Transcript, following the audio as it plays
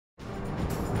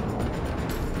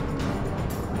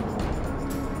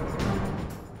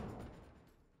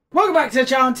Welcome back to the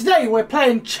channel. Today we're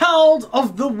playing Child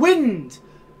of the Wind.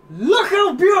 Look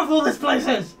how beautiful this place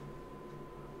is.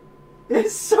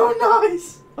 It's so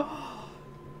nice.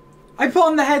 I put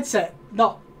on the headset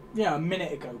not, a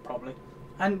minute ago probably.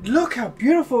 And look how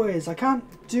beautiful it is. I can't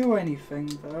do anything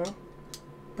though.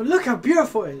 But look how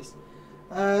beautiful it is.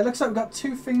 Looks like we've got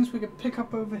two things we can pick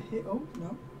up over here. Oh,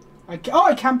 no. I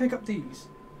can pick up these.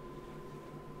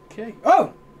 Okay.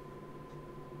 Oh!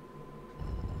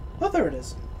 Oh, there it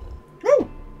is. Oh!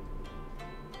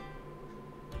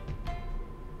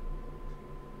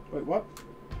 Wait, what?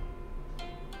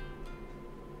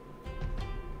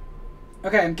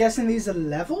 Okay, I'm guessing these are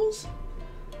levels?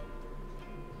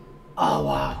 Oh,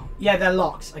 wow. Yeah, they're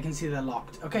locked. I can see they're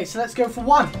locked. Okay, so let's go for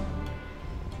one.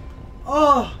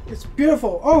 Oh, it's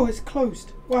beautiful. Oh, it's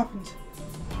closed. What happened?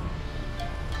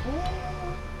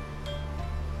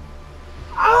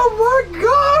 Oh my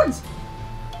god!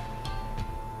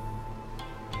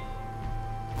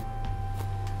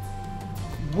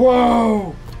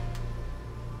 Whoa!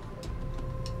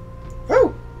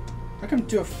 Oh! I can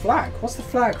do a flag. What's the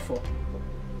flag for?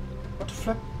 What the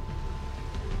flag?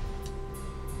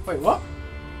 Wait, what?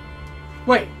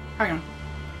 Wait, hang on.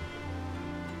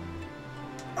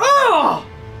 Oh!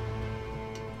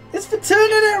 It's for turning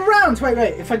it around. Wait,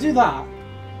 if I do that.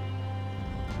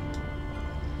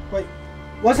 Wait,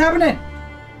 what's happening?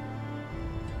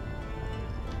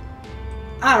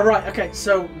 Ah, right, okay,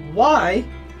 so Y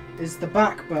is the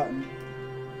back button.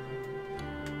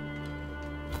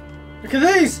 Look at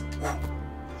these!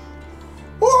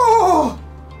 Oh!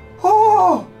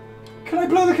 Oh! Can I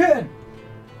blow the curtain?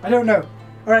 I don't know.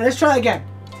 Alright, let's try it again.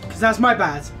 Because that's my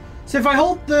bad. So if I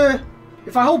hold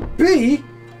B,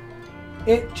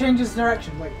 it changes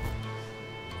direction. Wait.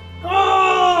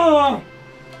 Oh!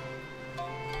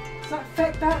 Does that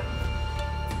affect that?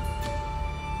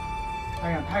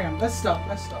 Hang on. Let's stop.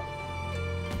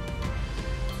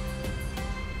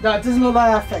 No, it doesn't look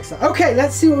like that affects that. Okay,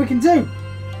 let's see what we can do.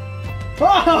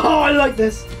 Oh, I like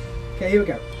this. Okay, here we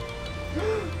go.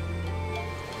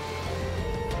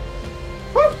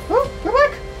 Oh, go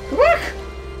back.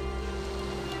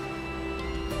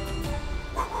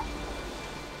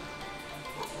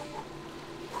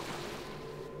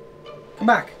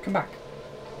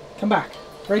 Come back.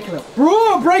 Brake a little.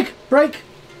 Bro, brake.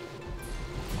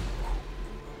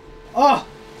 Oh.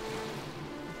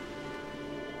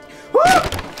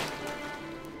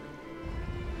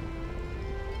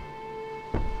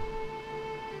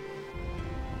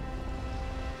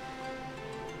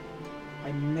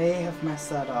 I may have messed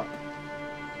that up.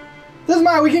 Doesn't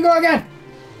matter, we can go again.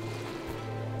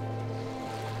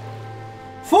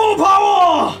 Full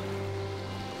power!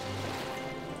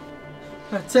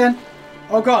 10.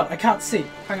 Oh god, I can't see.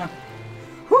 Hang on.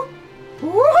 Woo!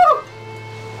 Woo!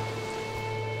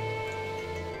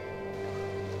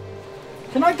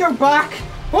 Can I go back?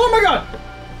 Oh my god!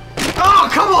 Oh,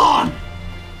 come on!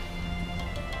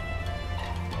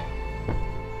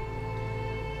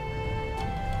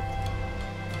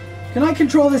 Can I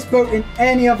control this boat in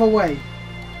any other way?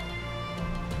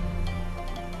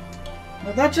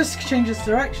 Well, that just changes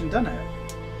direction, doesn't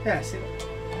it? Yeah, see that?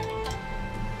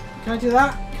 Can I do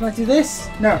that? Can I do this?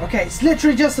 No, okay, it's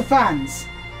literally just the fans.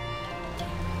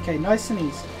 Okay, nice and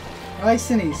easy.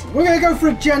 We're going to go for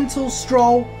a gentle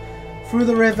stroll through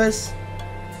the rivers.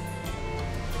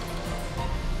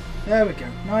 There we go,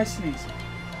 nice and easy.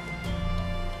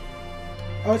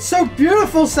 Oh, it's so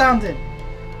beautiful sounding.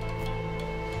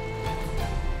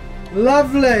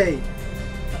 Lovely.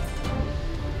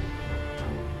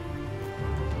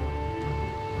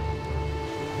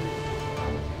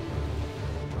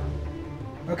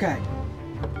 Okay.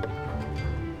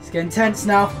 It's getting tense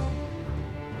now.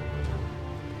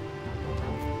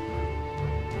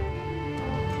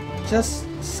 Just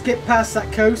skip past that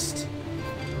coast.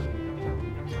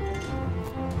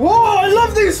 Whoa, I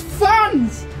love these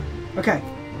fans! Okay.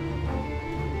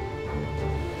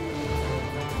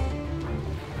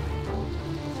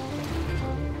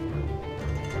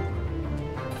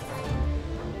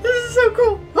 This is so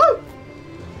cool.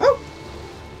 Oh!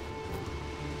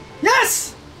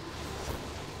 Yes!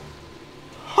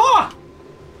 Ha!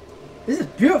 This is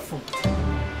beautiful.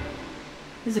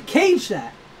 There's a cage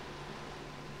there.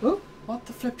 Oh, what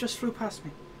the flip just flew past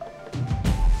me?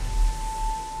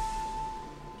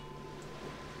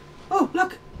 Oh,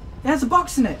 look! It has a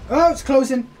box in it. Oh, it's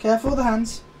closing. Careful with the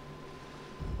hands.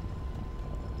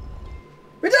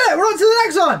 We did it! We're on to the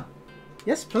next one!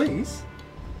 Yes, please.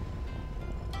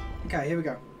 Okay, here we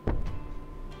go.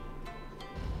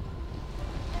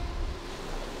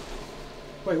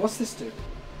 Wait, what's this do? What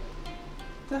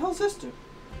the hell's this do?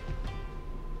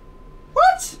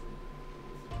 What?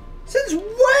 Since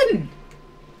when?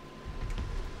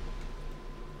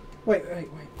 Wait.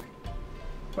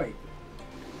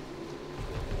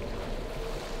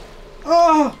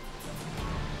 Oh!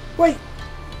 Wait!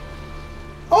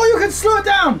 Oh, you can slow it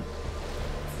down!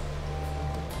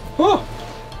 Oh!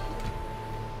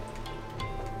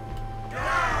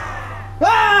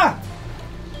 Ah!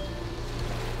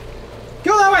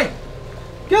 Go that way!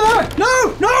 Go that way!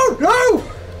 No! No! No!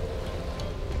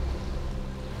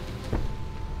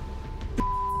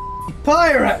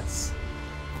 Pirates!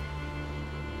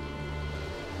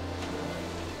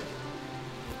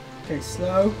 Okay,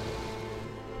 slow.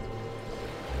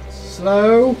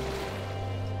 Slow.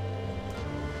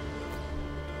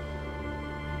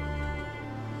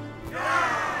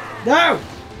 No!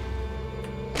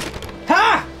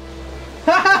 Ha!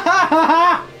 Ha ha ha ha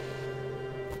ha!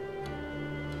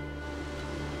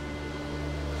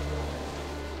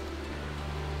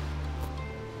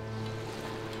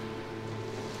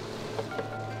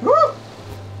 Woo!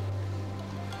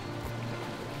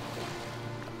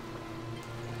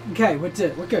 Okay, we're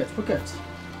good. We're good. We're good.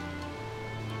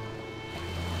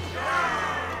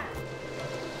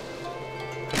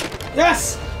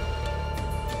 Yes!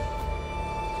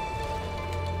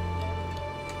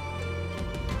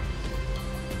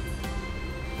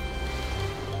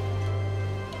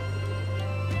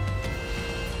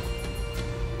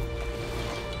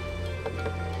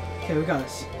 Okay, we got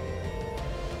this.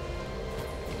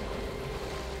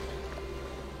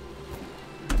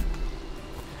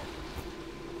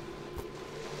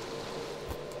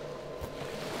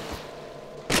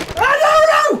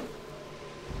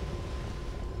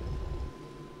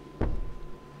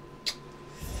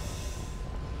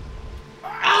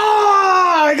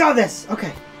 This.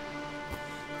 Okay.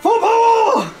 Full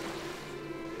power!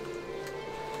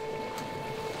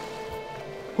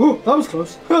 Oh, that was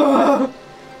close. Okay.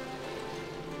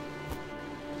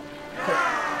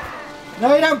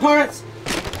 No, you don't, pirates.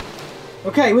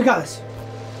 Okay, we got this.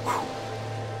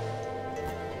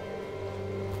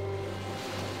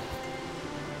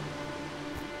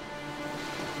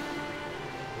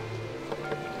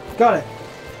 Got it.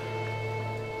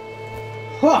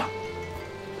 Huh.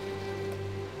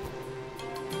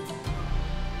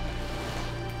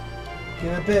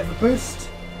 Give a bit of a boost.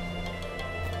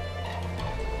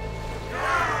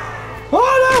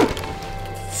 Oh no!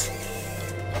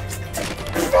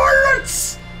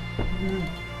 Pirates!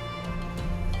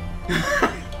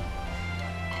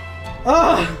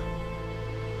 Ah!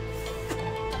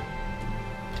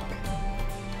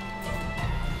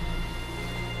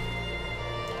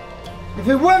 If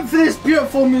it weren't for this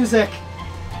beautiful music,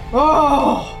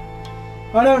 oh,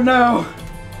 I don't know.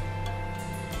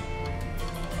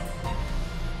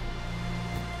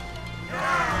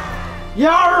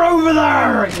 You're over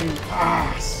there, you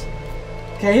ass!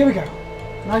 Okay, here we go.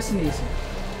 Nice and easy.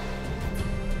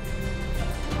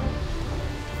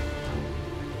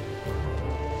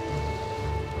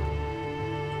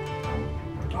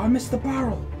 Oh, I missed the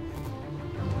barrel.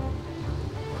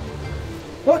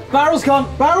 What? Barrel's gone!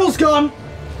 Barrel's gone!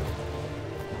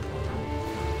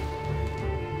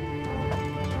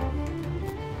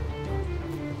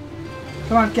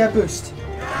 Come on, get a boost.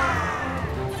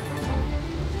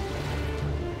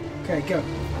 Okay, go.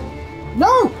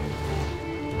 No!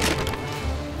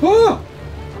 Oh!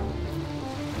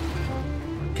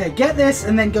 Okay, get this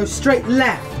and then go straight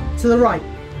left to the right.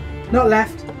 Not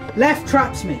left. Left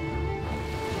traps me.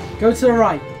 Go to the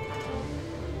right.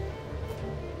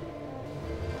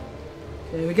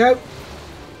 There we go.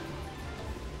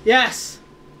 Yes!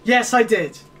 Yes, I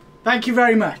did. Thank you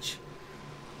very much.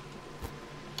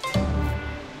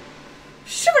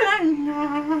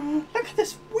 Look at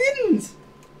this wind!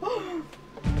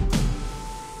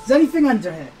 Is there anything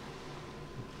under here?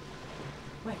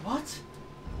 Wait, what?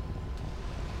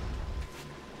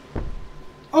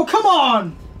 Oh, come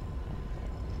on!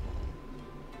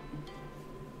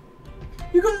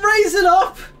 You can raise it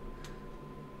up!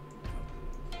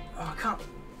 Oh, I can't.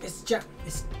 It's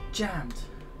jammed.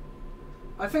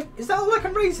 I think. Is that all I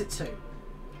can raise it to?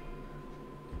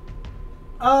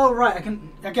 Oh, right.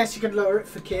 I guess you can lower it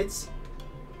for kids.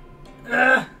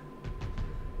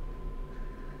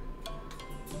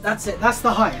 That's it. That's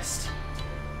the highest.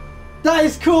 That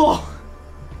is cool.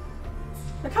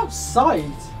 Look outside.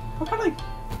 How can I?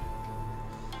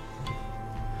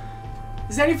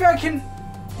 Is there anything I can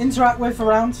interact with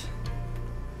around?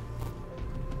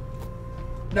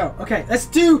 No. Okay. Let's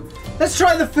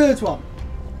try the third one.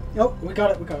 Oh, we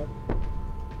got it. We got it.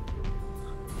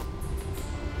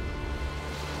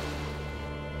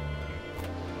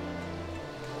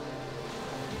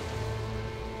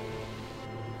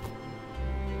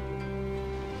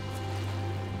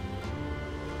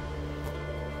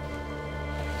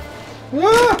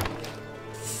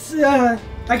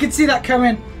 I could see that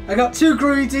coming. I got too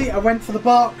greedy. I went for the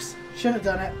box. Shouldn't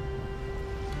have done it.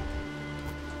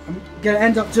 I'm gonna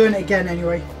end up doing it again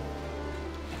anyway.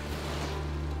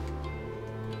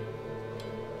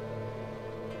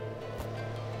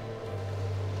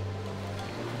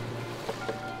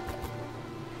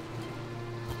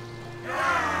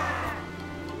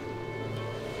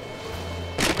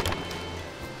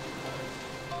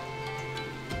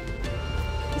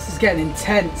 This is getting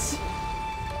intense.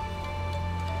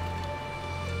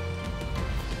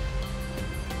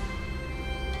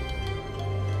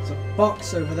 There's a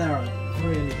box over there I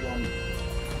really want.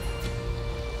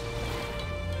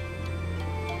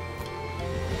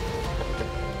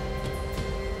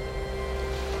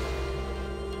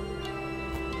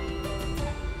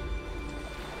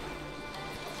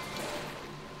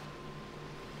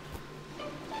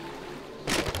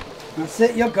 That's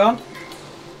it, you're gone.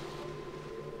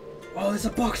 Oh, there's a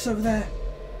box over there.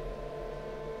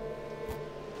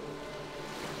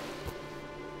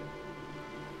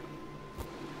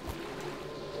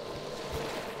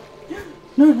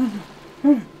 No, no, no,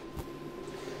 no,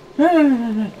 no, no,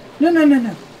 no, no, no, no, no,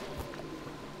 no.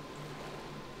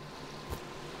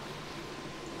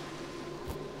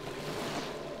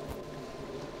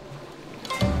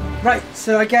 Right,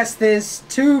 so I guess there's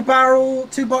two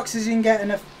boxes you can get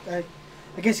in I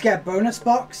guess you get a bonus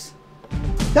box.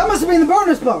 That must have been the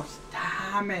bonus box!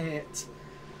 Damn it.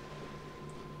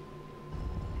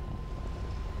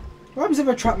 What happens if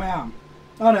I trap my arm?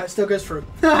 Oh no, it still goes through.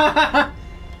 Oh.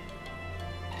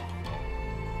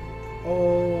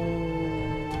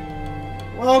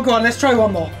 Oh god, let's try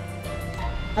one more.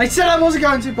 I said I wasn't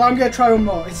going to, but I'm going to try one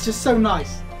more. It's just so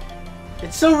nice.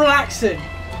 It's so relaxing.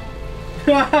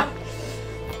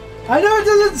 I know it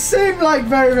doesn't seem like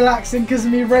very relaxing because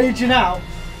of me raging out,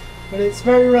 but it's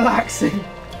very relaxing.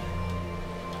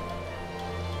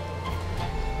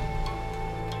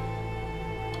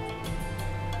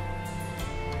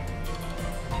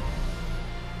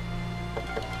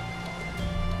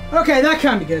 Okay, that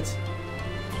can be good.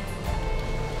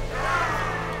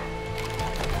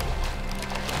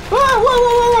 Whoa, whoa,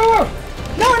 whoa, whoa, whoa, whoa!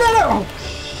 No, no, no! Oh,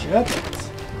 shit.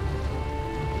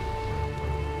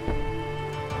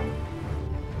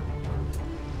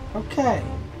 Okay.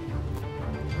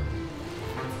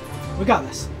 We got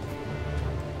this.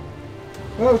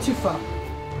 Whoa, too far.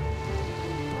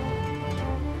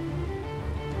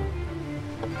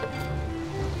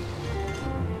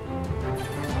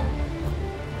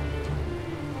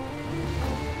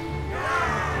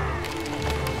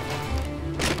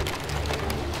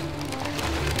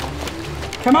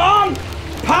 Come on!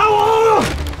 Power!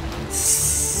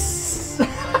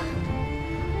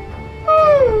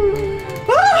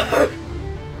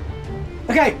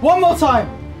 Okay, one more time.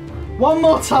 One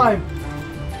more time.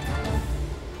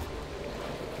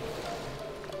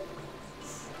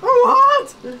 Oh,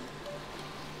 hard!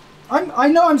 I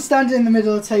know I'm standing in the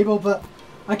middle of the table, but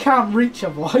I can't reach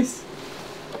otherwise.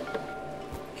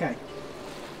 Okay.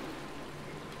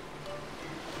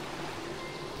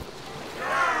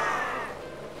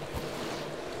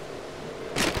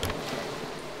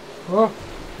 Oh.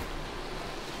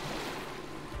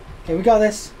 Okay, we got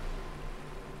this.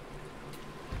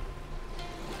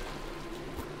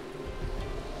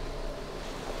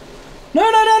 No,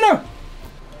 no, no, no!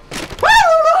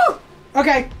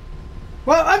 Okay.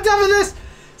 Well, I'm done with this.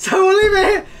 So we'll leave it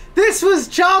here. This was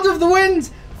Child of the Wind.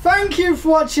 Thank you for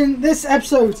watching this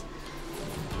episode.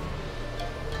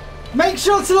 Make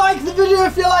sure to like the video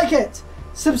if you like it.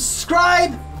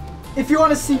 Subscribe if you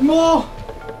want to see more.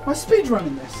 Am I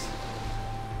speedrunning this?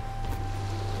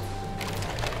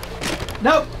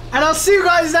 Nope. And I'll see you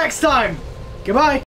guys next time. Goodbye.